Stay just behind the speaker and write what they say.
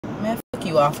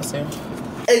you, officer.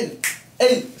 Hey,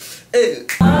 hey, hey.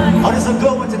 Oh, this is a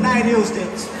good one tonight, Houston. You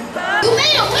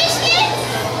made a wish list?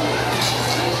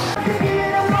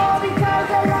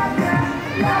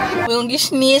 We're gonna get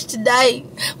snitched today.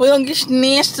 We're gonna get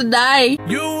snitched today.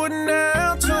 You are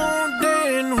now tuned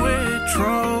in with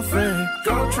Trophie.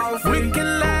 Go Trophie. We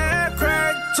can let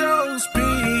crack jokes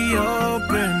be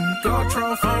open. Go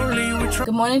Trophie. Only with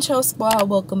Good morning, Cho Squad.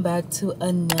 Welcome back to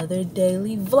another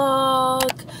daily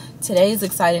vlog. Today's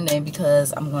exciting day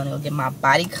because I'm gonna go get my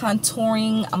body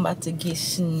contouring. I'm about to get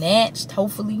snatched,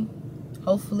 hopefully.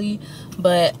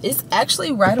 But it's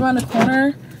actually right around the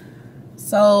corner.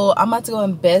 So I'm about to go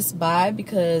in Best Buy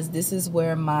because this is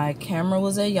where my camera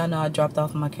was at. Y'all know I dropped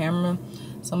off my camera.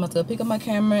 So I'm about to go pick up my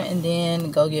camera and then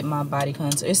go get my body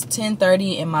contour. It's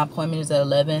 10:30 and my appointment is at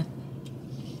 11.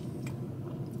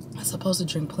 I'm supposed to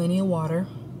drink plenty of water.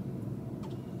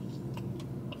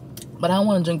 But I don't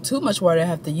want to drink too much water. I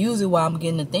have to use it while I'm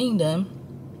getting the thing done.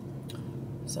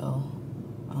 So,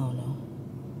 I don't know.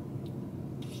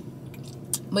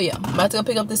 But yeah, I'm about to go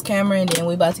pick up this camera and then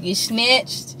we're about to get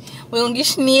snatched. We're gonna get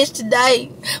snatched today.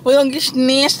 We're gonna get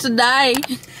snatched today.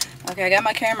 Okay, I got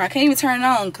my camera. I can't even turn it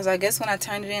on because I guess when I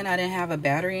turned it in, I didn't have a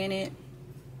battery in it.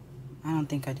 I don't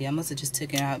think I did. I must have just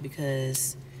took it out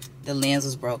because the lens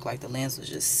was broke. Like the lens was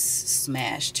just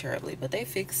smashed terribly. But they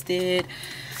fixed it.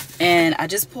 And I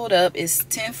just pulled up. It's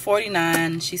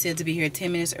 10:49. She said to be here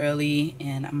 10 minutes early.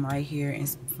 And I'm right here in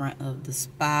front of the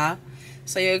spa.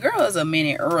 So your girl is a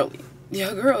minute early.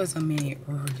 Your girl is a minute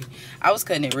early. I was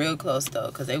cutting it real close though,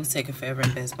 because they was taking forever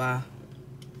in Best Buy.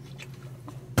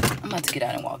 I'm about to get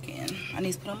out and walk in. I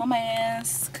need to put on my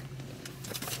mask.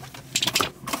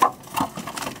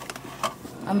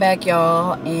 I'm back,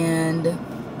 y'all, and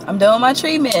I'm done with my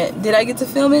treatment. Did I get to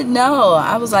film it? No.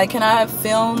 I was like, can I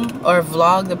film or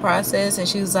vlog the process? And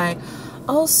she was like,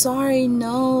 oh, sorry,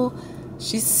 no.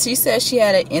 She said she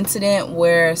had an incident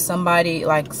where somebody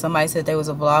said they was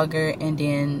a vlogger and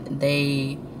then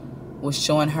they was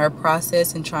showing her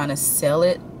process and trying to sell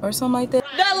it or something like that.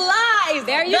 The lies!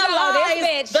 There you go,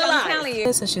 this bitch. I'm telling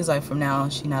you. So she was like, from now on,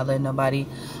 she not letting nobody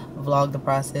vlog the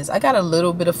process. I got a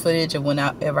little bit of footage of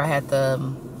whenever I had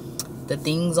the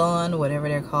things on, whatever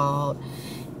they're called,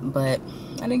 but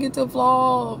I didn't get to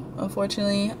vlog,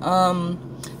 unfortunately.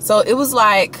 So it was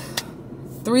like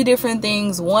 3 different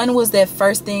things. One was that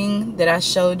first thing that I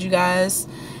showed you guys,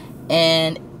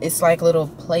 and it's like little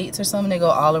plates or something that go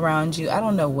all around you. I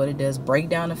don't know what it does, break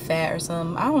down the fat or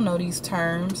something. I don't know these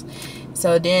terms.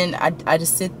 So then I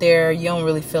just sit there. You don't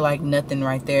really feel like nothing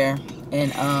right there.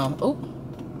 And oh,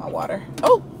 my water.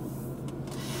 Oh,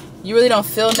 you really don't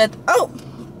feel nothing. Oh,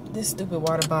 this stupid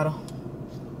water bottle.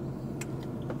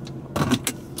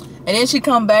 And then she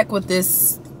come back with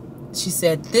this. She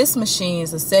said this machine is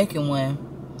the second one.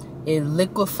 It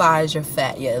liquefies your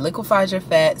fat. Yeah, it liquefies your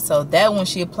fat. So that one,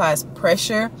 she applies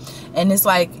pressure, and it's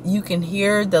like you can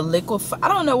hear the liquefy. I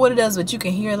don't know what it does, but you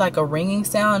can hear like a ringing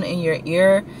sound in your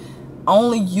ear.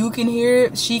 Only you can hear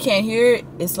it. She can't hear it.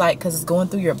 It's like because it's going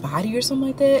through your body or something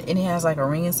like that, and it has like a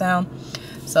ringing sound.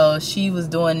 So she was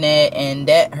doing that, and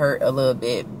that hurt a little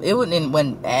bit. It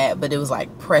wasn't bad, but it was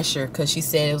like pressure because she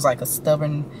said it was like a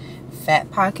stubborn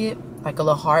fat pocket, like a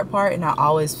little hard part, and I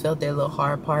always felt that little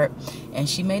hard part, and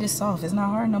she made it soft. It's not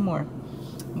hard no more.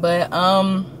 But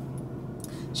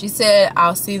she said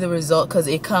I'll see the result because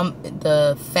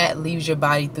the fat leaves your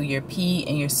body through your pee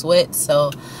and your sweat.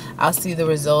 So I'll see the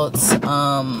results.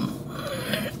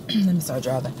 Let me start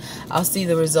driving. I'll see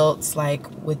the results like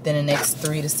within the next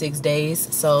 3 to 6 days.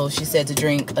 So she said to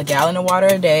drink a gallon of water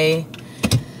a day.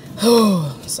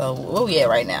 So where we at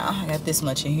right now? I got this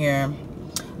much in here.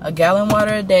 A gallon of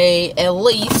water a day at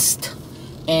least.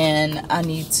 And I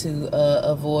need to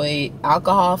avoid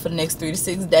alcohol for the next 3 to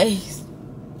 6 days.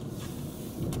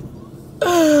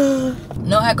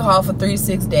 No alcohol for 3 to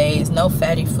 6 days. No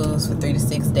fatty foods for 3 to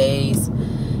 6 days.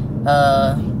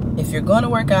 If you're going to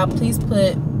work out, please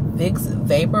put Vicks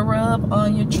Vapor Rub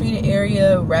on your treated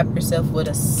area. Wrap yourself with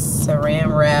a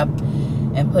saran wrap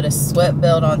and put a sweat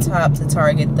belt on top to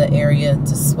target the area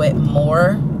to sweat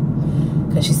more.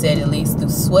 Because she said it leads through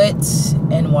sweat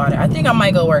and water. I think I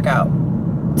might go work out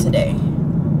today.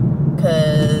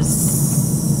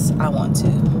 Because I want to.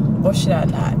 Or should I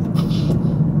not?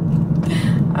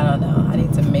 I don't know. I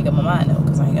need to make up my mind though.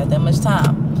 Because I ain't got that much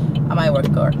time. I might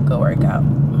go work out.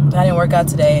 I didn't work out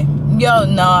today. Yo,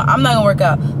 no, I'm not gonna work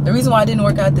out. The reason why I didn't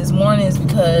work out this morning is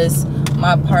because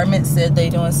my apartment said they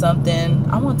doing something.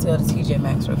 I want to go to TJ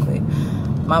Maxx real quick.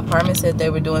 My apartment said they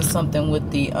were doing something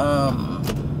with the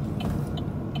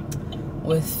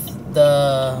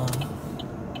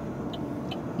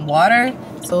water,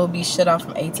 so it'll be shut off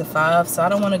from 8 to 5. So I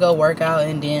don't want to go work out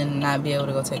and then not be able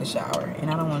to go take a shower, and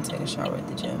I don't want to take a shower at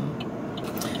the gym.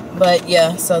 But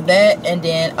yeah, so that, and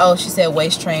then oh, she said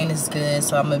waist train is good,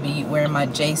 so I'm gonna be wearing my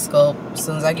J Sculpt as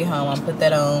soon as I get home. I'll put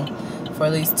that on for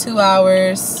at least 2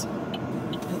 hours.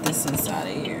 Put this inside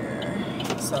of here.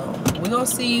 So we're gonna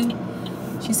see.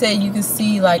 She said you can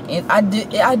see, like, I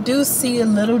do see a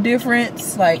little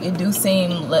difference. Like, it do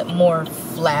seem more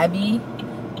flabby,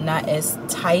 not as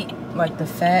tight like the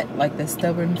fat, like the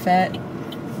stubborn fat.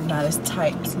 It's not as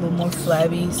tight, it's a little more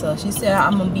flabby. So she said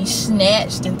I'm gonna be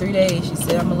snatched in 3 days. She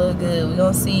said I'm gonna look good. We're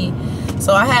gonna see.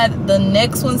 So I had the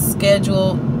next one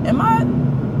scheduled.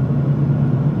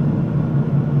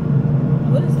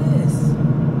 What is this?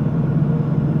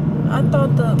 I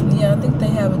thought I think they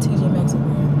have a TJ Maxx over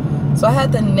here. So I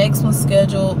had the next one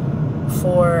scheduled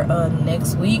for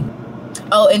next week.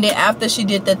 Oh, and then after she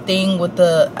did the thing with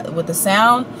the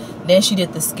sound, then she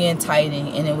did the skin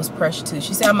tightening, and it was pressure too.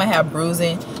 She said I might have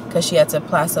bruising because she had to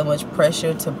apply so much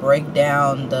pressure to break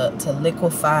down to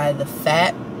liquefy the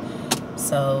fat.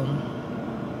 So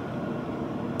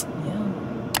yeah.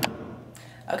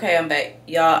 Okay, I'm back,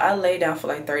 y'all. I lay down for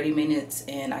like 30 minutes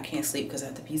and I can't sleep because I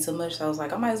have to pee so much. So I was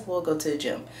like, I might as well go to the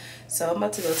gym. So I'm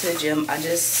about to go to the gym. I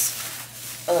just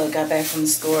got back from the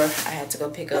store. I had to go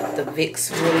pick up the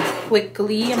Vicks really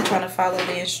quickly. I'm trying to follow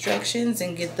the instructions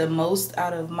and get the most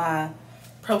out of my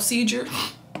procedure.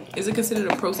 Is it considered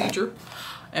a procedure?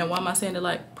 And why am I saying it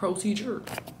like procedure?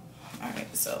 All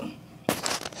right, so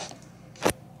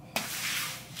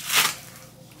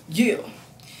yeah.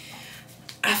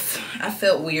 I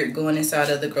felt weird going inside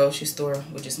of the grocery store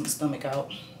with just my stomach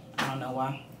out. I don't know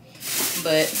why.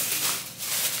 But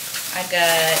I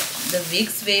got the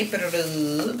Vicks Vapor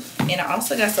Rub. And I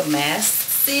also got some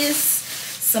masks.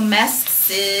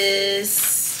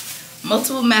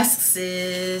 Multiple masks.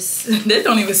 That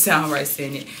don't even sound right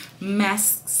saying it.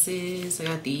 Masks. I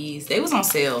got these. They was on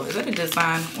sale. Is that a good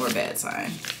sign or a bad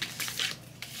sign?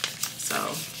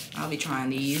 So I'll be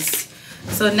trying these.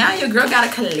 So now your girl got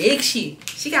a collection.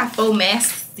 She got 4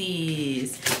 masks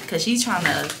because she's trying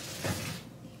to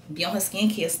be on her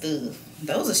skincare stuff.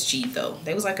 Those is cheap though.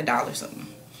 They was like $1 something.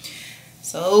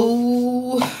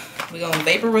 So we're gonna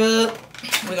vapor rub.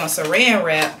 We're gonna saran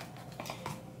wrap.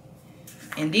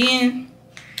 And then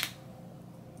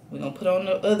we're gonna put on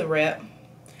the other wrap.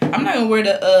 I'm not gonna wear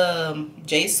the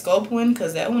J Sculpt one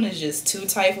because that one is just too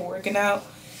tight for working out.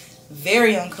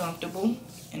 Very uncomfortable.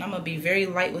 And I'm gonna be very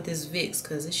light with this Vicks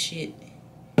because this shit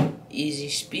is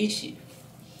expensive.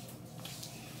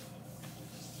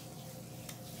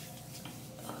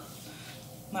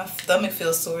 My stomach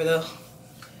feels sore though,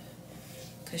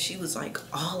 because she was like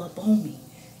all up on me.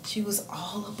 She was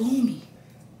all up on me.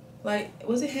 Like,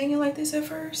 was it hanging like this at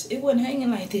first? It wasn't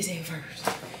hanging like this at first.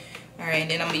 All right,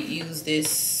 then I'm gonna use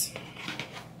this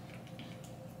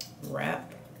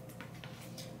wrap.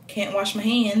 Can't wash my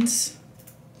hands.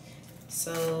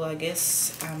 So I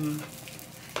guess I'm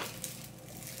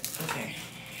okay.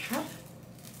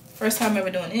 First time ever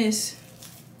doing this.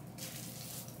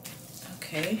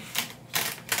 Okay.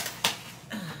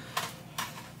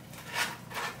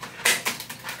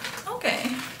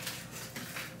 Okay.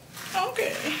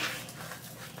 Okay.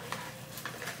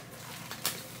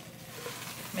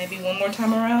 Maybe one more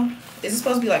time around. Is it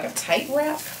supposed to be like a tight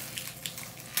wrap?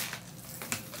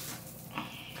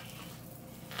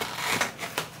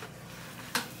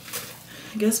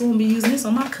 I guess I won't be using this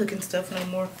on my cooking stuff no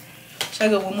more. Should I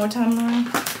go one more time around?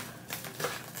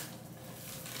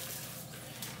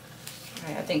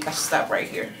 Alright, I think I should stop right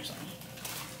here. So.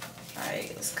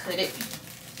 Alright, let's cut it.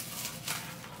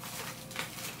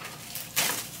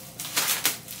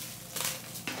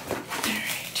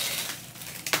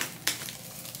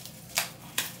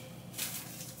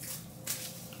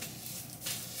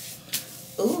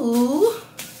 Ooh,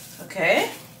 okay.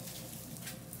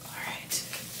 Alright.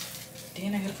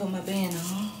 Then I gotta put my band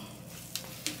on.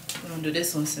 I'm gonna do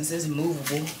this one since it's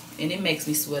movable. And it makes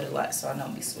me sweat a lot, so I know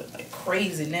I'm be sweating like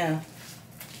crazy now.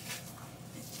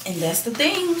 And that's the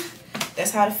thing.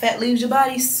 That's how the fat leaves your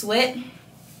body. Sweat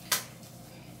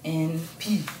and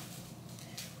pee.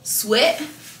 Sweat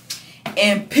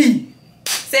and pee.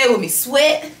 Say it with me.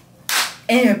 Sweat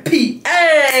and pee.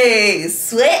 Hey,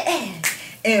 sweat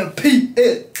and pee.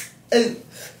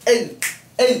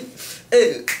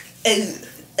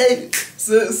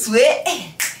 So sweat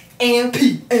and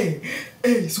pee.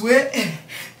 Sweat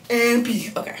and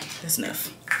pee. Okay, that's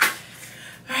enough.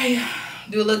 All right,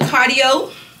 do a little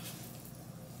cardio.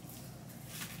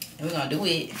 And we're gonna do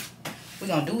it. We're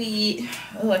gonna do it.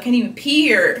 Oh, I can't even pee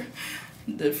here.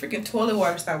 The freaking toilet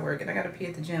water stopped working. I gotta pee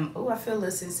at the gym. Oh, I feel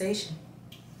a sensation.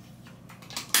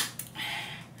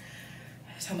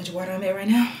 how much water I'm at right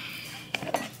now.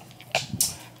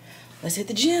 Let's hit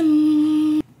the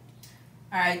gym. All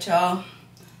right, y'all.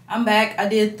 I'm back. I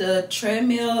did the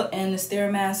treadmill and the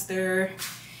Stairmaster,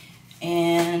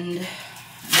 and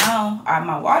now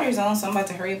my water's on, so I'm about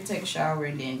to hurry up and take a shower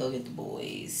and then go get the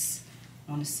boys.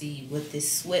 I want to see what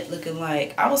this sweat looking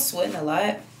like. I was sweating a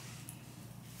lot.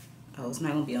 Oh, it's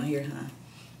not gonna be on here, huh?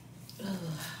 Ugh,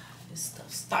 this stuff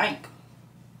stank.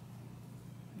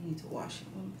 I need to wash it.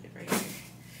 I'm gonna put it right here.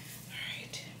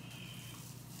 Alright.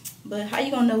 But how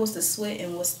you gonna know what's the sweat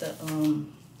and what's the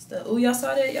oh, y'all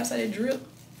saw that? Y'all saw that drip?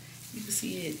 You can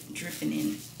see it dripping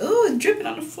in. Oh, it's dripping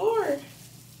on the floor.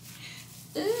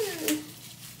 Ugh.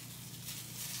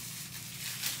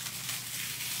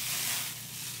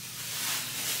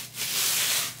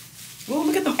 Oh,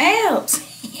 look at them abs.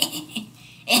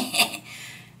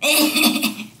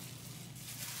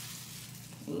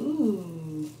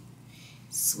 Ooh.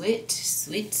 Sweat,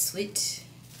 sweat, sweat.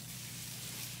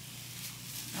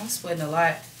 I'm sweating a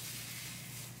lot.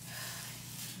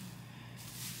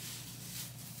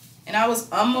 And I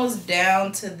was almost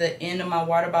down to the end of my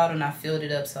water bottle and I filled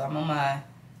it up. So I'm on my,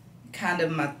 kind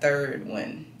of my third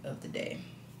one of the day.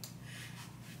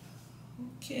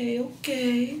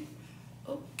 Okay.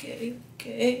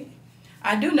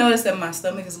 I do notice that my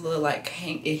stomach is a little like,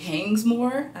 it hangs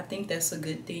more. I think that's a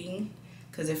good thing.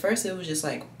 Because at first it was just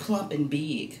like plump and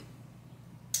big.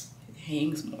 It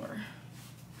hangs more.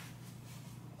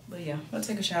 But yeah, I'll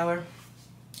take a shower.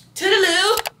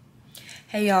 Toodaloo!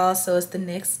 Hey y'all, so it's the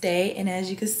next day, and as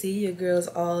you can see, your girl's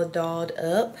all dolled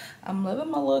up. I'm loving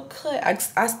my little cut.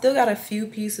 I still got a few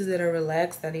pieces that are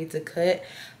relaxed I need to cut,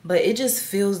 but it just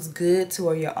feels good to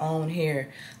wear your own hair.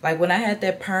 Like when I had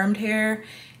that permed hair,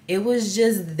 it was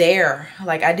just there.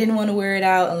 Like I didn't want to wear it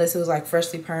out unless it was like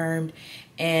freshly permed,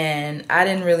 and I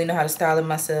didn't really know how to style it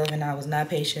myself, and I was not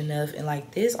patient enough. And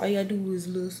like this, all you gotta do is a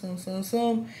little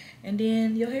some, and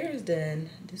then your hair is done.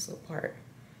 This little part.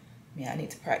 Yeah, I need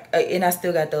to practice. And I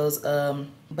still got those,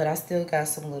 but I still got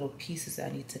some little pieces I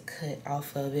need to cut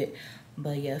off of it.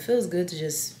 But yeah, it feels good to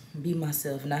just be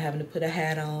myself, not having to put a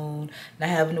hat on, not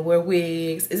having to wear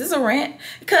wigs. Is this a rant?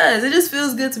 Because it just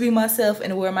feels good to be myself and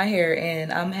to wear my hair, and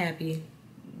I'm happy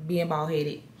being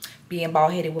bald-headed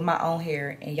with my own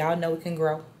hair, and y'all know it can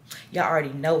grow. Y'all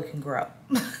already know it can grow.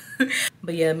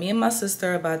 But yeah, me and my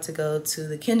sister are about to go to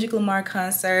the Kendrick Lamar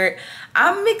concert.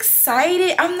 I'm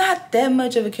excited. I'm not that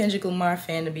much of a Kendrick Lamar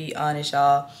fan, to be honest,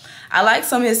 y'all. I like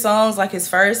some of his songs, like his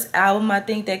first album, I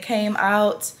think, that came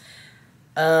out.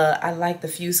 I like the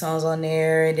few songs on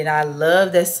there, and then I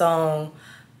love that song,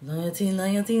 Loyalty,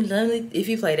 Loyalty, Lovely. If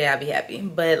you play that, I'd be happy.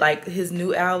 But like his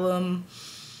new album,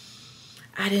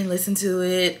 I didn't listen to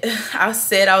it. I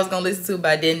said I was gonna listen to it, but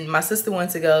I didn't. My sister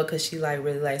wanted to go because she like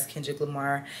really likes Kendrick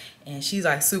Lamar, and she's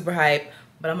like super hype.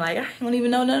 But I'm like, I don't even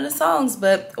know none of the songs,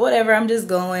 but whatever. I'm just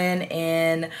going,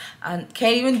 and I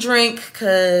can't even drink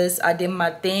because I did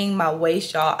my thing. My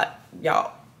waist,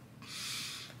 y'all,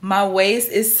 my waist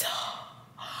is.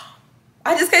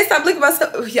 I just can't stop looking at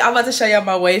myself. I'm about to show y'all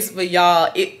my waist, but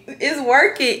y'all, it's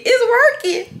working. It's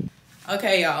working.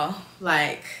 Okay, y'all,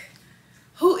 like.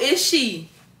 Who is she?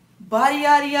 Body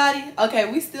yaddy yaddy.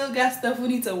 Okay, we still got stuff we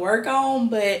need to work on,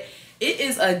 but it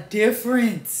is a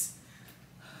difference.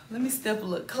 Let me step a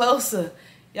little closer.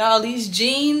 Y'all, these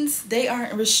jeans, they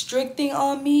aren't restricting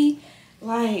on me.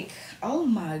 Like, oh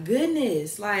my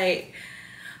goodness. Like,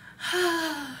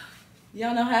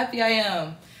 y'all know how happy I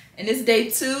am. And it's day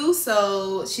 2,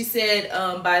 so she said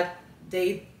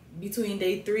between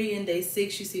day 3 and day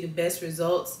 6, you see the best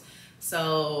results.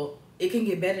 So it can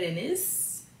get better than this.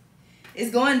 It's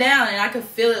going down, and I can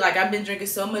feel it. Like, I've been drinking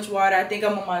so much water. I think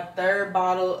I'm on my 3rd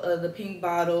bottle of the pink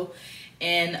bottle.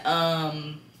 And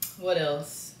what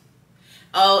else?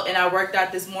 Oh, and I worked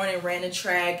out this morning, ran the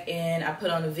track, and I put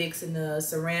on the Vicks and the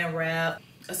Saran wrap.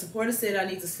 A supporter said I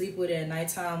need to sleep with it at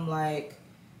nighttime. Like,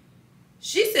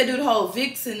 she said do the whole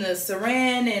Vicks and the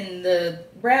Saran and the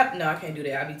wrap. No, I can't do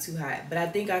that. I'll be too hot. But I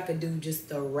think I could do just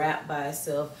the wrap by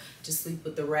itself. Just sleep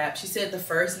with the wrap. She said the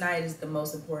first night is the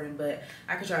most important, but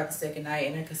I could try it the second night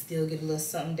and I could still get a little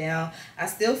something down. I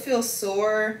still feel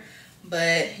sore,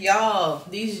 but y'all,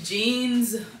 these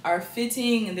jeans are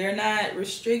fitting and they're not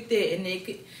restricted, and they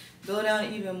could go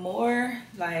down even more.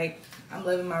 Like, I'm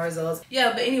loving my results.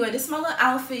 Yeah, but anyway, this is my little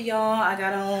outfit, y'all. I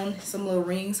got on some little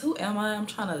rings. Who am I? I'm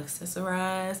trying to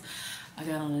accessorize. I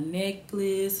got on a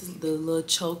necklace, the little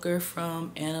choker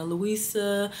from Ana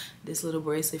Luisa, this little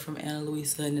bracelet from Ana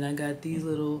Luisa, and then I got these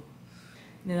little,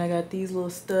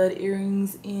 stud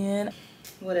earrings in.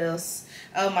 What else?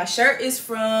 Oh, my shirt is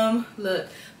from, look,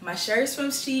 my shirt's from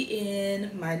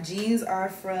Shein. My jeans are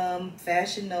from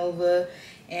Fashion Nova.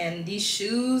 And these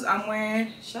shoes I'm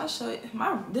wearing, should I show you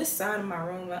this side of my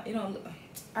room? You don't look,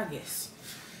 I guess.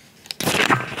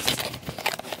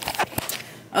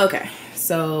 Okay,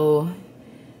 so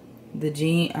the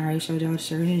jean, I already showed y'all the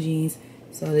shirt and jeans.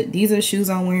 So these are the shoes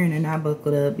I'm wearing. They're not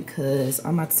buckled up because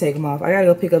I'm about to take them off. I gotta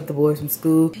go pick up the boys from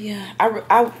school. Yeah,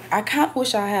 I kind of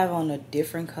wish I have on a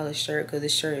different color shirt because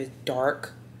this shirt is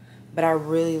dark, but I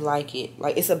really like it.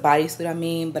 Like, it's a bodysuit, I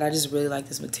mean, but I just really like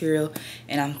this material,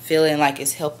 and I'm feeling like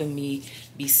it's helping me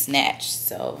be snatched.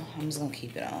 So I'm just gonna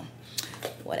keep it on,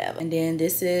 whatever. And then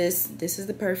this is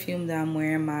the perfume that I'm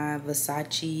wearing, my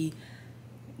Versace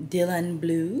Dylan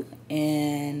Blue,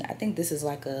 and I think this is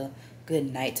like a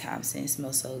good nighttime scent. It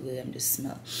smells so good. I'm just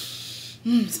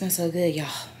it smells so good, y'all.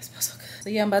 It smells so good. So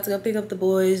yeah, I'm about to go pick up the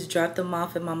boys, drop them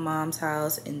off at my mom's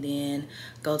house, and then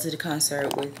go to the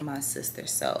concert with my sister.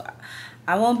 So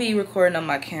I won't be recording on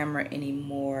my camera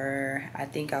anymore. I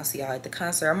think I'll see y'all at the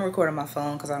concert. I'm gonna record on my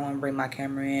phone because I don't want to bring my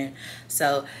camera in.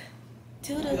 So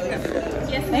toodles.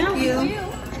 Yes, thank you.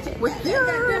 We're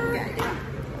here.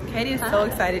 Katie is so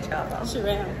excited, y'all. Sure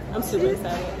am. I'm super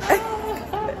excited.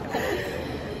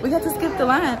 We got to skip the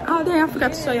line. Oh, dang, I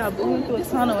forgot to show y'all. We went through a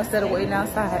tunnel instead of waiting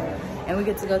outside. And we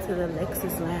get to go to the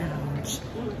Lexus Lounge.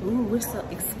 Ooh, we're so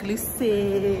exclusive. I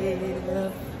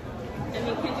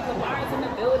mean, Kendrick Lamar is in the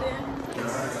building.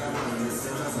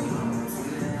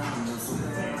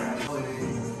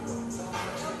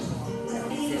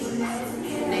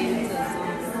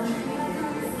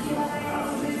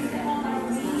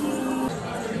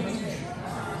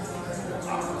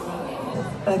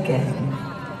 Again.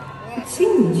 It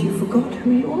seems you forgot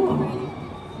who you are.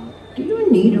 Do you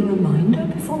need a reminder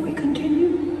before we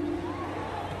continue?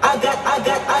 I got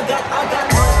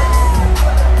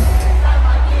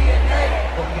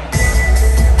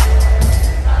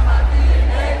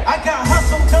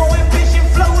hustle, no ambition,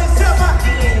 flow inside my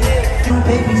DNA. Two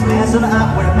babies, mass on the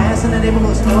op, with a mass in the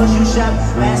neighborhood stores you shop.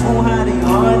 Mass won't hide in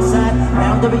your inside.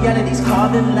 Now the reality's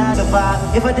carved in line to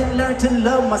vibe. If I didn't learn to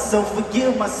love myself,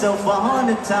 forgive myself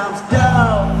 100 times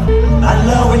down. I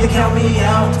love when you count me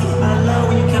out. I love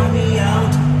when you count me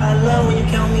out. I love when you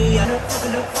count me out.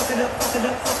 Fucking up.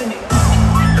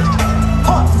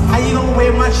 How you gonna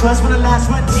weigh my trust when the last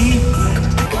one deep?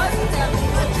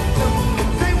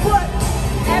 Say what?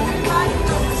 Everybody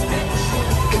knows it's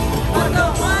but the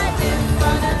one in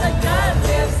front of the gun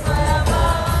lives forever.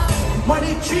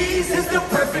 Money trees is the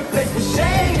perfect place for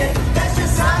shade. That's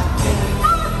just how.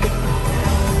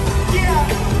 Yeah.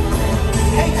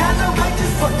 Hey, I know I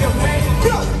just fucking wait.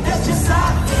 That's just how.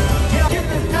 Yeah.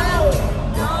 Give it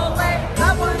No way. I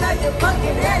wanna let you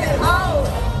fucking head it home.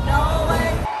 No way.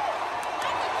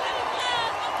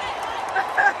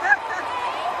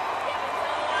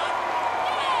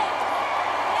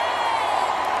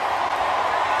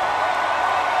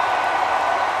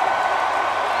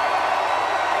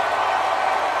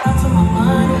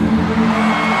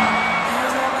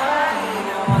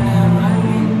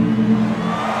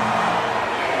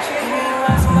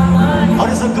 Oh,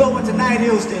 this is a good one tonight,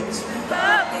 Houston.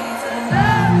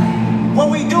 What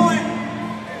we doing?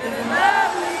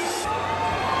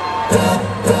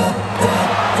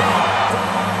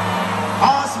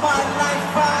 All's my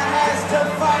life, I has to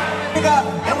fight. Nigga,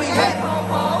 and we had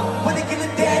when they get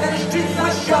it dead on the streets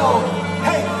for show.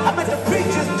 Hey, I'm at the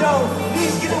preacher's door.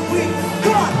 Please get a week.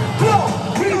 Come on, blow,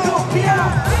 breathe on piano.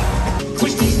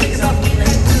 Push these niggas off me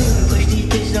like food. Push these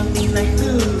bitches off me like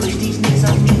food. Push these niggas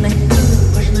off me like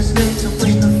food. Push the snakes, and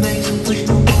push the fakes, and push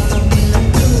the ball off me like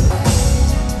food.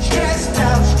 Stressed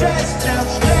out, stressed out,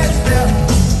 stressed out.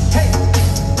 Hey,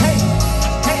 hey,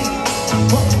 hey,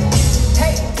 whoa,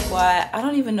 hey. Why, I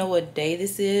don't even know what day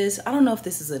this is. I don't know if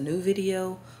this is a new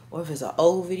video or if it's an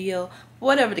old video.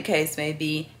 Whatever the case may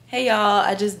be. Hey y'all,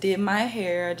 I just did my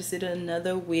hair. I just did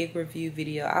another wig review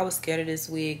video. I was scared of this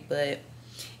wig, but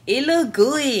it looked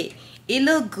good. It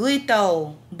looked good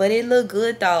though. But it looked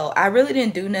good though. I really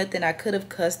didn't do nothing. I could have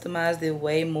customized it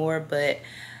way more, but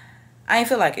I ain't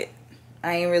feel like it.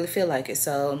 I ain't really feel like it.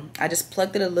 So I just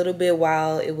plucked it a little bit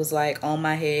while it was like on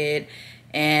my head.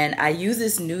 And I use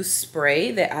this new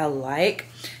spray that I like.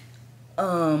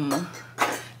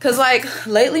 Cause like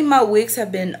lately my wigs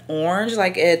have been orange,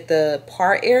 like at the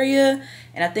part area.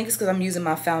 And I think it's cause I'm using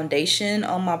my foundation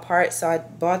on my part. So I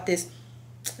bought this.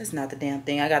 It's not the damn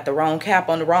thing. I got the wrong cap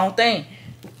on the wrong thing.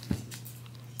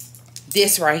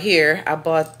 This right here. I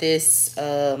bought this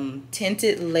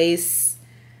tinted lace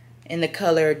in the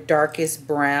color darkest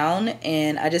brown.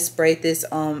 And I just sprayed this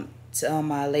on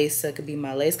my lace so it could be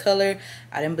my lace color.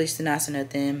 I didn't bleach the knots or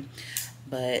nothing.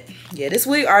 But yeah, this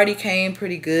wig already came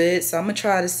pretty good. So I'm going to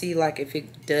try to see like if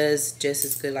it does just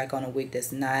as good like on a wig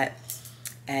that's not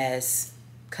as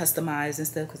customized and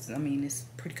stuff, because I mean it's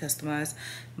pretty customized.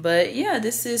 But yeah,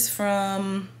 this is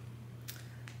from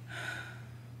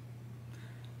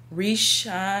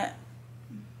Reshine.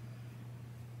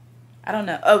 I don't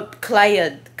know. Oh,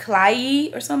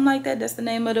 Clay or something like that. That's the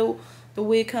name of the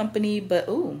wig company. But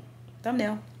ooh,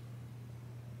 thumbnail.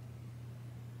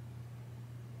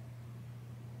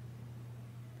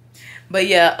 But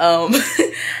yeah,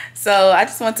 so I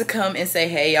just want to come and say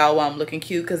hey y'all while I'm looking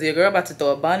cute, because your girl about to throw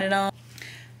a bonnet on.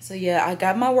 So yeah, I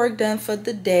got my work done for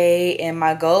the day, and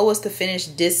my goal was to finish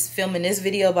filming this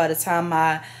video by the time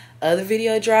my other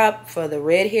video dropped for the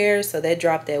red hair. So that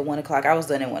dropped at 1 o'clock. I was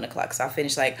done at 1 o'clock, so I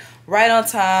finished like right on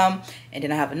time. And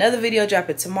then I have another video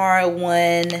dropping tomorrow at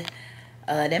 1.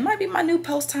 That might be my new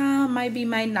post time, might be,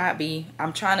 might not be.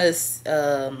 I'm trying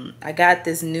to I got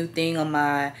this new thing on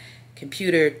my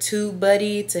computer,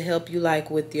 TubeBuddy, to help you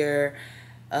like with your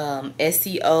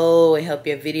SEO and help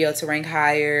your video to rank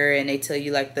higher, and they tell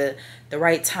you like the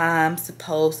right times to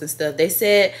post and stuff. They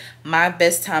said my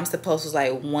best times to post was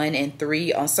like 1 and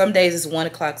 3. On some days it's 1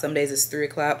 o'clock, some days it's 3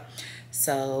 o'clock.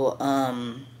 So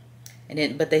and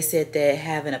then but they said that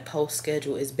having a post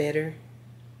schedule is better,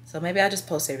 so maybe I'll just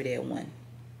post every day at 1.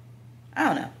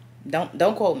 I don't know,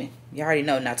 don't quote me, you already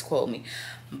know not to quote me.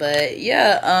 But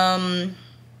yeah,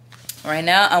 right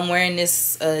now I'm wearing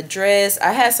this dress.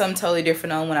 I had something totally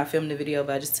different on when I filmed the video,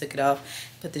 but I just took it off,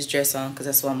 put this dress on, because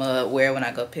that's what I'm gonna wear when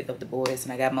I go pick up the boys.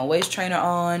 And I got my waist trainer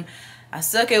on. I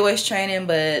suck at waist training,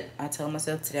 but I told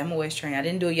myself today I'm gonna waist train. I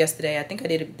didn't do it yesterday. I think I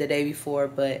did it the day before,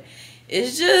 but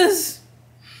it's just,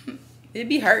 it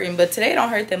be hurting. But today it don't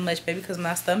hurt that much, maybe because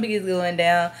my stomach is going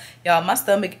down. Y'all, my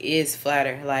stomach is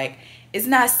flatter. Like, it's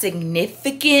not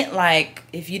significant. Like,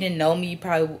 if you didn't know me, you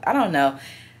probably, I don't know.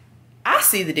 I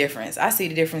see the difference. I see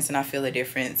the difference and I feel the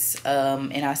difference.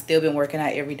 And I've still been working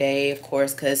out every day, of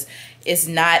course, because it's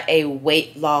not a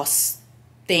weight loss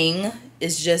thing.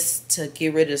 It's just to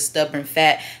get rid of stubborn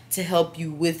fat to help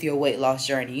you with your weight loss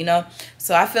journey, you know?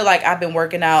 So I feel like I've been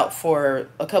working out for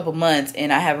a couple months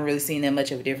and I haven't really seen that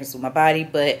much of a difference with my body,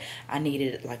 but I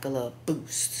needed like a little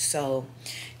boost. So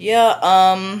yeah,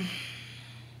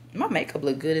 my makeup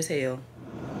look good as hell.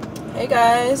 Hey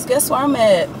guys, guess where I'm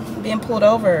at? Being pulled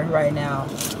over right now.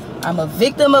 I'm a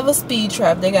victim of a speed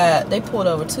trap. They pulled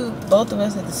over both of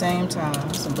us at the same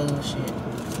time. Some bullshit.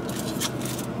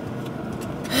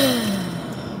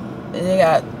 They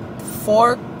got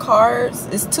 4 cars.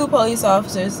 It's 2 police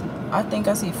officers. I think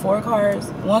I see 4 cars.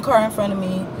 1 car in front of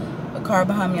me, a car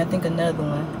behind me, I think another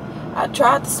one. I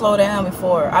tried to slow down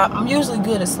before. I'm usually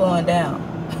good at slowing down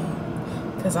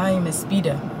because I am a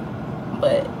speeder,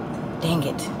 but dang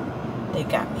it, they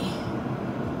got me.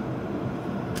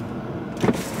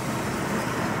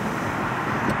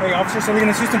 Hey, Officer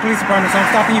Salinas, Houston Police Department, so I'm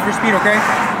stopping you for speed, okay?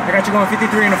 I got you going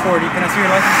 53 and a 40. Can I see your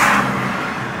license?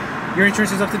 Your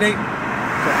insurance is up to date?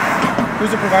 Okay.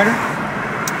 Who's the provider?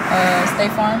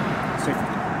 State Farm. State Farm.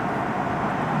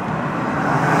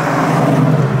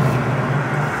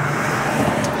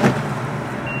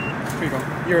 Here you go.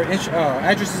 Your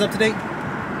address is up to date?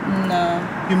 No.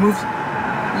 You moved?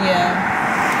 Yeah.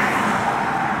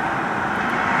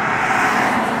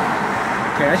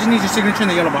 Okay, I just need your signature in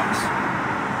the yellow box.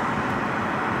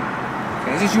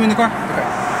 Okay, is this you in the car? Okay.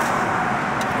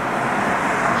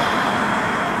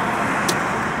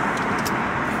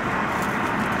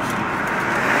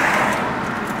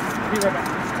 Be right back.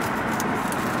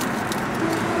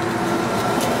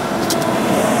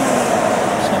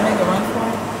 Should I make a run for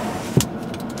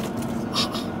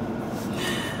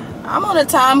it? I'm on a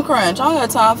time crunch. I don't got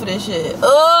time for this shit.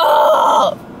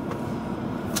 Ugh!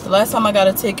 The last time I got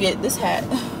a ticket, this hat.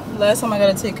 The last time I got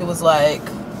a ticket was like,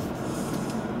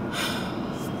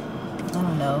 I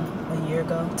don't know, a year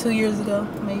ago, 2 years ago,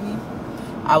 maybe.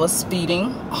 I was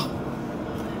speeding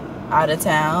out of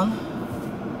town.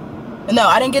 No,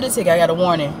 I didn't get a ticket. I got a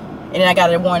warning. And then I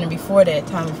got a warning before that,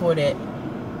 time before that.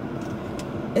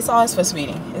 It's always for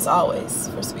speeding. It's always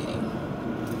for speeding.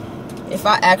 If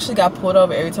I actually got pulled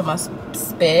over every time I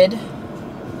sped,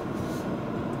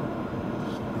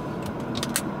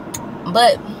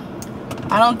 but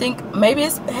I don't think, maybe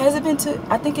has it been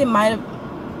I think it might have,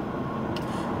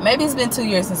 maybe it's been 2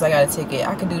 years since I got a ticket.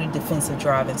 I could do the defensive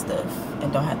driving stuff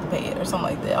and don't have to pay it or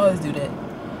something like that. I always do that.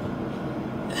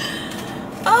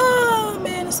 Oh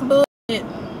man, it's some bullshit.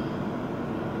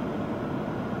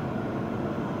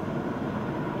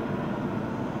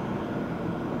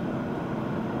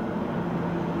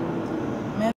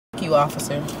 Man, fuck you,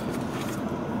 officer.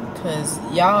 Cause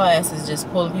y'all asses just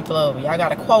pulling people over. Y'all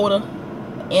got a quota,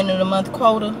 end of the month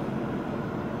quota.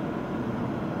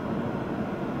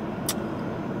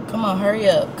 Come come on, hurry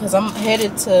up, because I'm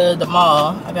headed to the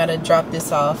mall. I gotta drop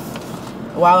this off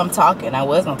while I'm talking. I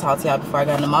was gonna talk to y'all before I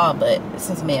got in the mall, but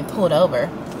since being pulled over.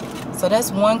 So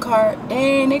that's one car.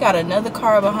 Dang, they got another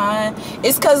car behind.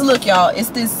 It's because, look, y'all,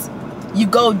 it's this, you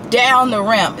go down the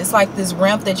ramp. It's like this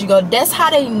ramp that you go, that's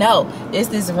how they know. It's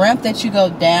this ramp that you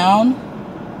go down,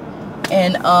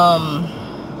 and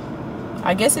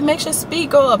I guess it makes your speed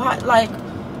go up. Like,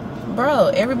 bro,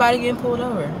 everybody getting pulled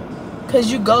over because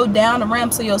you go down the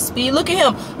ramp, so your speed. Look at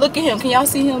him. Look at him. Can y'all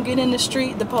see him get in the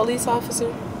street, the police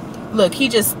officer? Look, he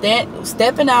just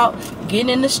stepping out, getting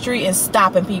in the street and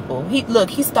stopping people.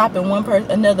 He's stopping one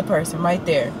person, another person right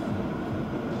there.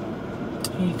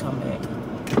 He come back.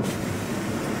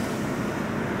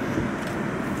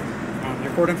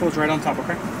 Your court info is right on top,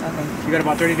 okay? Okay. You got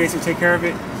about 30 days to take care of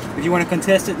it. If you want to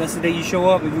contest it, that's the day you show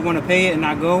up. If you want to pay it and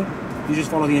not go, you just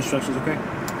follow the instructions, okay?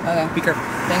 Okay. Be careful.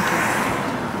 Thank you.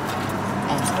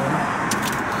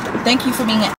 Thank you for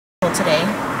being an asshole today.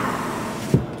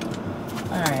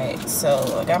 Alright,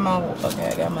 so I got my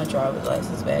driver's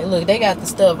license back. Look, they got the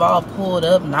stuff all pulled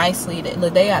up nicely.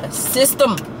 Look, they got a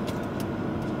system.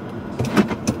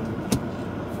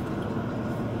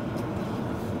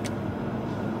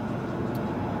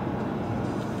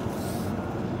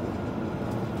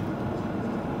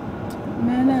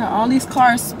 Man, now all these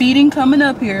cars speeding coming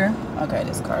up here. Okay,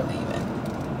 this car leaving.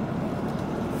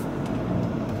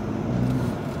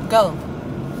 Go.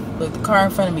 Look, the car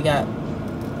in front of me got,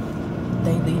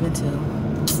 they leaving too.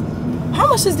 How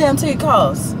much this damn ticket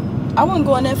cost? I wasn't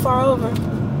going that far over.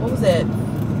 What was that?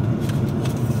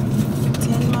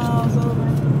 10 miles over.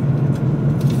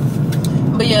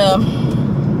 But yeah,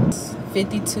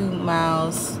 52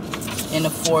 miles in a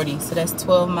 40. So that's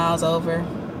 12 miles over.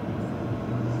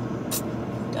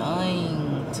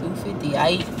 Dang,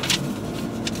 258.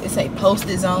 It say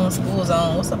posted zone, school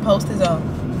zone. What's a posted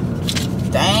zone?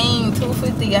 Dang,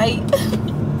 258.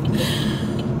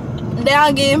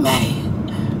 Now getting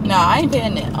mad. Nah, I ain't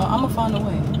paying that. I'm gonna find a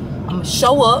way. I'm gonna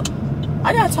show up.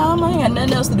 I got time. I ain't got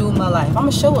nothing else to do with my life. I'm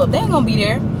gonna show up. They ain't gonna be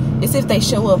there. It's if they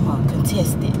show up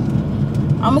uncontested.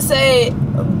 I'm gonna say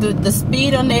the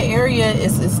speed on that area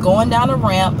is going down the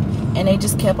ramp, and they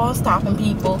just kept on stopping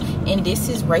people. And this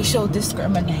is racial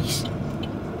discrimination.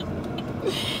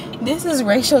 This is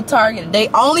racial targeting. They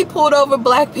only pulled over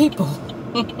black people.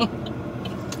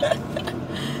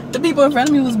 The people in front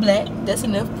of me was black. That's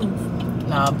enough proof.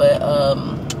 Nah, but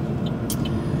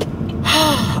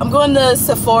I'm going to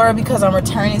Sephora because I'm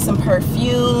returning some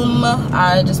perfume.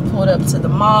 I just pulled up to the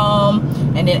mall,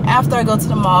 and then after I go to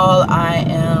the mall, I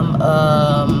am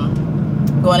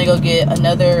going to go get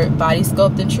another body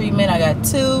sculpting treatment. I got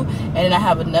 2, and then I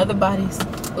have another body.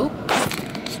 Oop.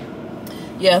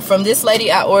 Yeah, from this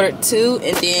lady I ordered 2,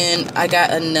 and then I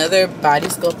got another body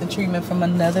sculpting treatment from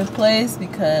another place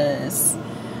because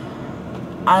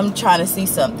I'm trying to see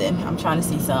something. I'm trying to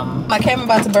see something. My camera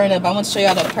about to burn up. I want to show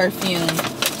y'all the perfume.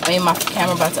 I mean, my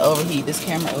camera about to overheat. This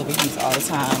camera overheats all the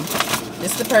time.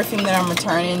 This is the perfume that I'm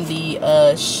returning.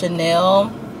 The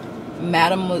Chanel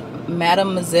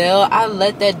Mademoiselle. I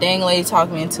let that dang lady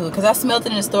talk me into it because I smelled it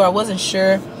in the store. I wasn't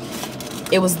sure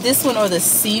it was this one or the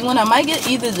C one. I might get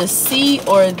either the C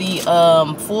or the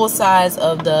full size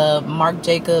of the Marc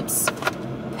Jacobs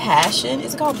Passion.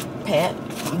 Is it called Pat?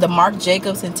 The Marc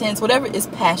Jacobs Intense, whatever is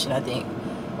Passion, I think,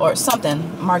 or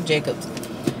something. Marc Jacobs.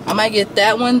 I might get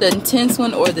that one, the Intense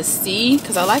one, or the C,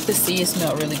 because I like the C. It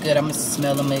smells really good. I'm gonna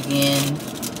smell them again.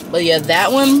 But yeah,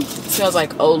 that one smells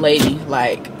like old lady.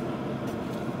 Like,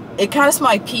 it kind of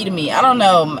smells like pee to me. I don't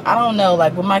know.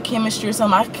 Like with my chemistry or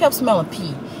something, I kept smelling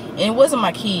pee, and it wasn't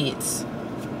my kids.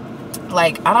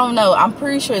 Like, I don't know. I'm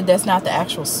pretty sure that's not the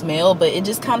actual smell, but it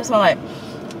just kind of smelled like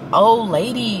old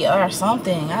lady or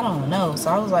something. I don't know. So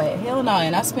I was like, hell no.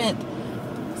 And I spent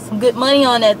some good money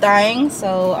on that thing,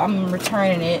 so I'm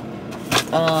returning it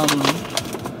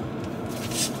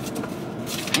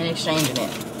and exchanging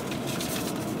it.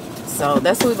 So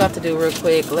that's what we're about to do real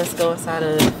quick. Let's go inside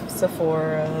of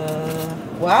Sephora.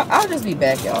 Well, I'll just be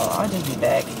back, y'all. I'll just be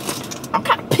back. I'm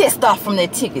kind of pissed off from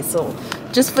that ticket, so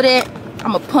just for that,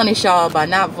 I'm gonna punish y'all by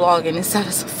not vlogging inside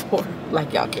of Sephora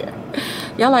like y'all care.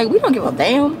 Y'all like, we don't give a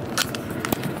damn.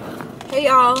 Hey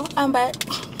y'all, I'm back.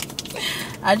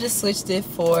 I just switched it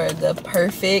for the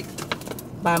Perfect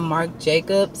by Marc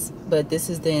Jacobs, but this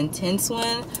is the Intense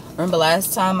one. Remember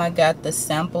last time I got the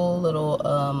sample little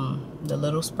the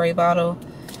little spray bottle,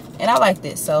 and I liked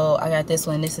it, so I got this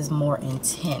one. This is more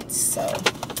intense. So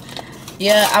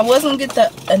yeah, I was gonna get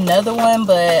another one,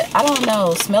 but I don't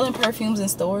know, smelling perfumes in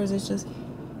stores, it's just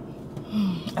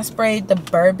I sprayed the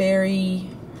Burberry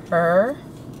Her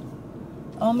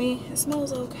on me. It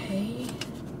smells okay.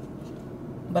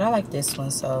 but I like this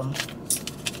one, so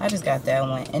I just got that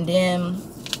one. And then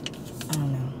I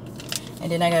don't know.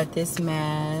 And then I got this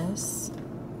mask.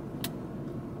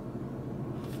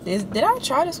 Did I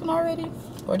try this one already?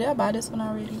 Or did I buy this one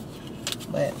already?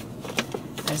 But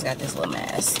I just got this little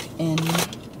mask. And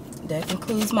that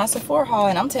concludes my Sephora haul.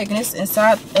 And I'm taking this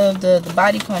inside of the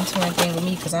body contouring thing with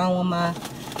me because I don't want my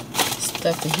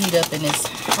stuff to heat up in this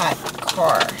hot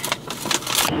car.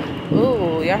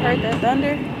 Ooh, y'all heard that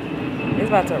thunder? It's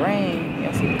about to rain.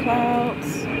 Y'all see the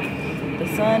clouds? The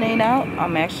sun ain't out.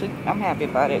 I'm happy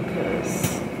about it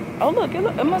because, oh look,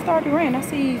 it must already rain. I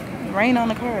see rain on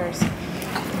the cars.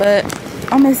 But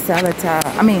I'm at Salata.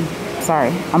 I'm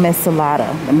at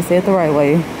Salata. Let me say it the right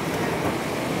way.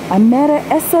 I met her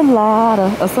at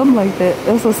Salata or something like that.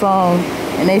 That's a song,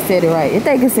 and they said it right. If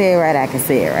they can say it right, I can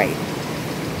say it right.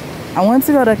 I want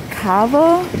to go to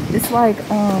Kava. It's like,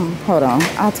 hold on.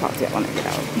 I'll talk to you when I get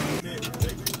out.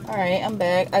 All right, I'm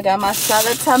back. I got my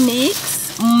Salata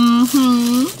mix.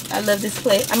 I love this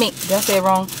place. Did I say it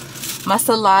wrong? My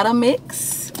Salata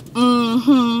mix.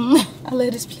 I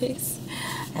love this place.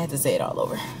 I had to say it all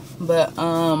over. But,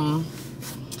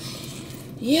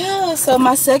 yeah, so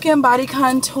my second body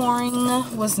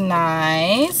contouring was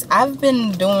nice. I've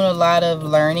been doing a lot of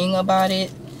learning about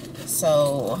it,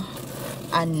 so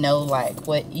I know like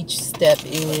what each step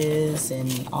is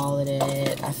and all of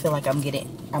that. I feel like I'm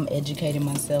educating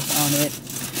myself on it.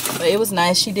 But it was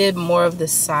nice. She did more of the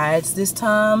sides this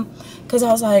time, because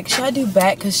I was like, should I do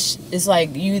back? Because it's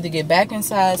like you either get back and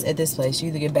sides at this place, you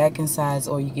either get back and sides,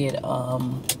 or you get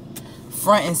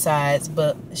front and sides.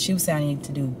 But she was saying I need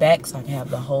to do back so I can have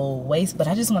the whole waist, but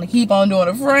I just want to keep on doing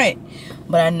the front.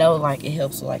 But I know like it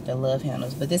helps with like the love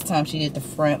handles. But this time she did the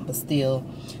front, but still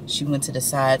she went to the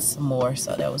sides some more,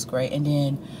 so that was great. And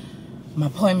then my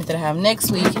appointment that I have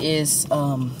next week is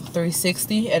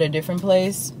 360 at a different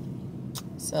place.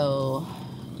 So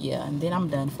yeah, and then I'm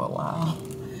done for a while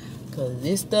because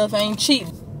this stuff ain't cheap.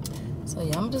 So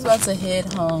yeah, I'm just about to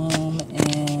head home,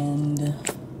 and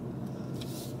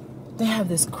they have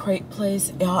this crepe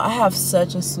place. Y'all, I have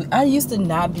such a sweet, I used to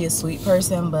not be a sweet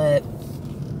person, but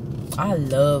I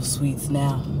love sweets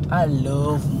now. I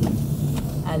love them.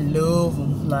 I love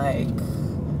them. Like,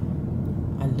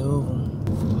 I love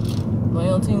them.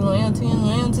 Loyalty, loyalty,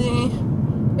 loyalty.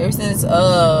 Ever since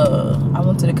I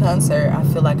went to the concert, I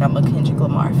feel like I'm a Kendrick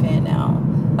Lamar fan now.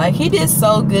 Like, he did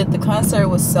so good. The concert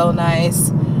was so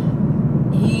nice.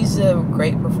 He's a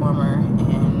great performer,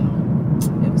 and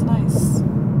it was nice.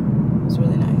 It was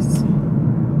really nice.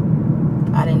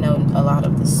 I didn't know a lot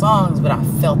of the songs, but I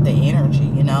felt the energy,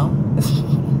 you know.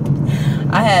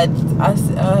 I had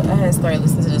started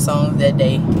listening to the songs that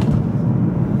day.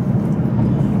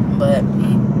 But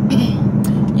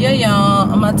yeah,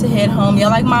 y'all, I'm about to head home. Y'all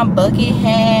like my bucket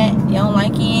hat? Y'all don't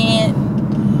like it?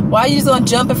 Why you just gonna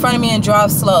jump in front of me and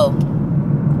drive slow?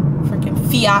 Freaking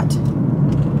Fiat.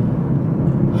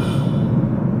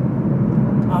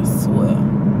 I swear.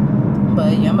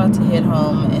 But yeah, I'm about to head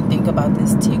home and think about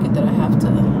this ticket that I have to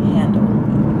handle.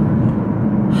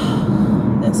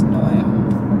 That's annoying.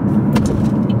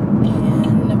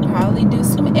 And probably do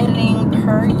some editing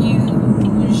per usual.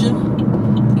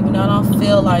 Even though I don't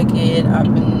feel like it, I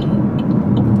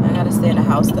gotta stay in the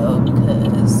house though,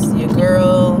 because your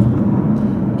girl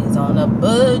is on a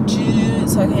budget,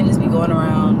 so I can't just be going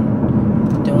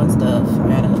around doing stuff. I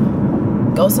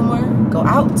gotta go somewhere, go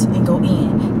out and go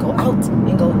in, go out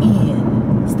and go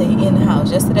in, stay in the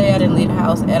house. Yesterday I didn't leave the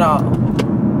house at all,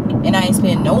 and I ain't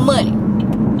spend no money,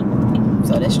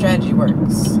 so that strategy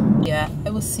works. Yeah, I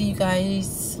will see you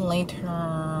guys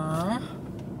later.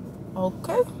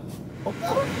 Okay.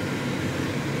 Okay.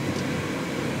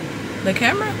 The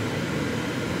camera?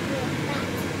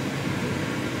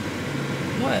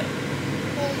 What?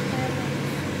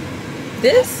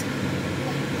 This?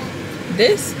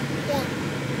 This?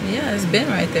 Yeah, it's been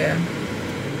right there.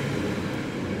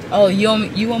 Oh, you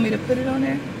want me to put it on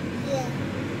there? Yeah.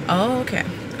 Oh, okay.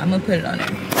 I'm gonna put it on there.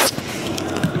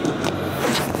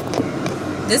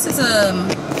 This is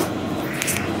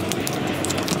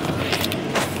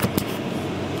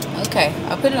okay,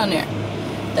 I'll put it on there.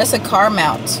 That's a car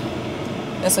mount.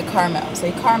 That's a car mount.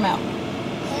 Say car mount.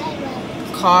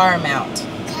 Car mount.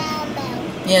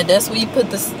 Yeah, that's where you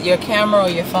put your camera or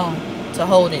your phone to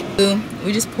hold it.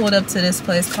 We just pulled up to this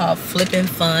place called Flippin'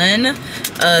 Fun.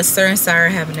 Sir and Sire are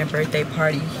having their birthday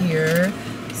party here.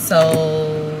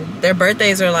 So their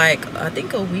birthdays are like, I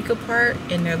think a week apart,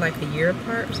 and they're like a year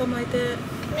apart or something like that.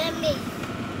 Mommy,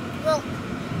 look,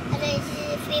 I didn't see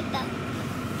the seatbelt.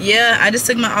 Yeah, I just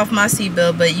took off my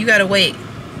seatbelt, but you gotta wait.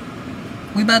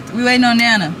 We waiting on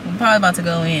Nana. We're probably about to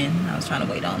go in. I was trying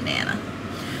to wait on Nana.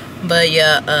 But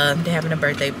yeah, they're having a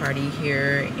birthday party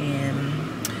here, and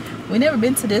we never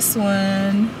been to this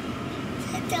one.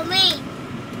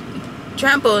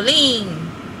 Trampoline.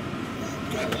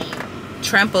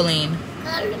 Trampoline.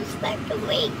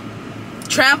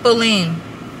 Trampoline.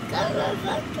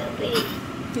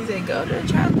 He said go to the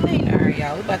trampoline. Alright,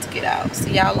 y'all, we about to get out.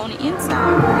 See y'all on the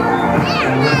inside.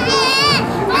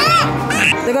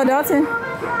 There go Dalton.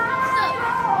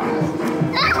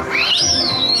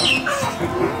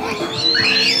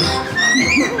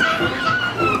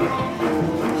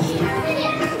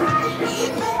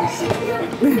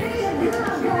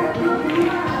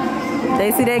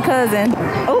 They see their cousin.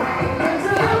 Oh.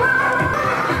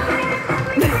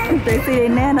 They see their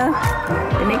nana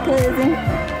and their cousin.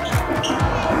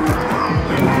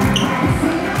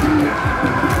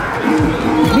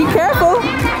 Be careful.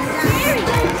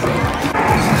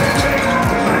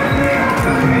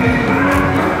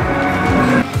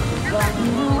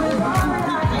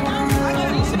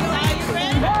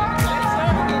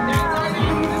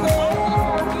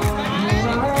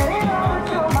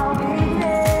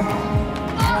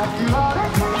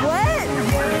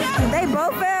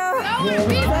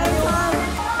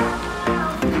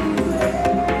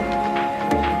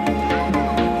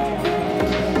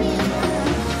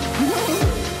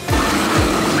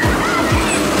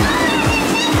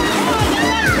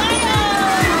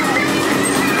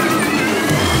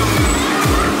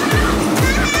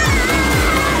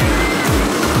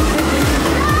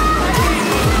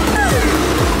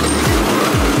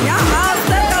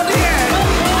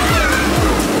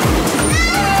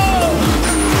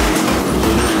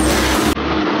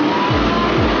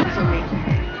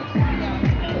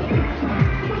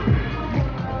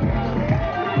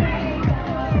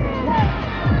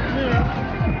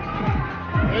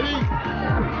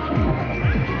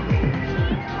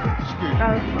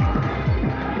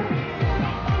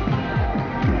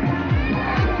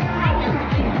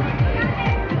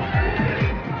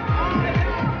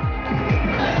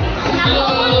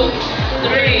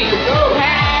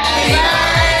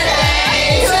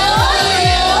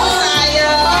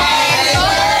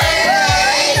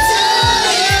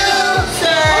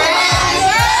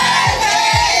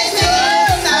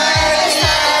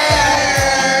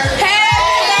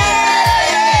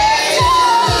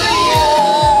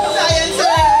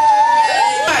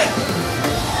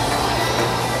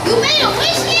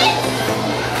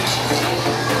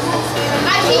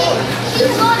 You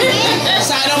going in?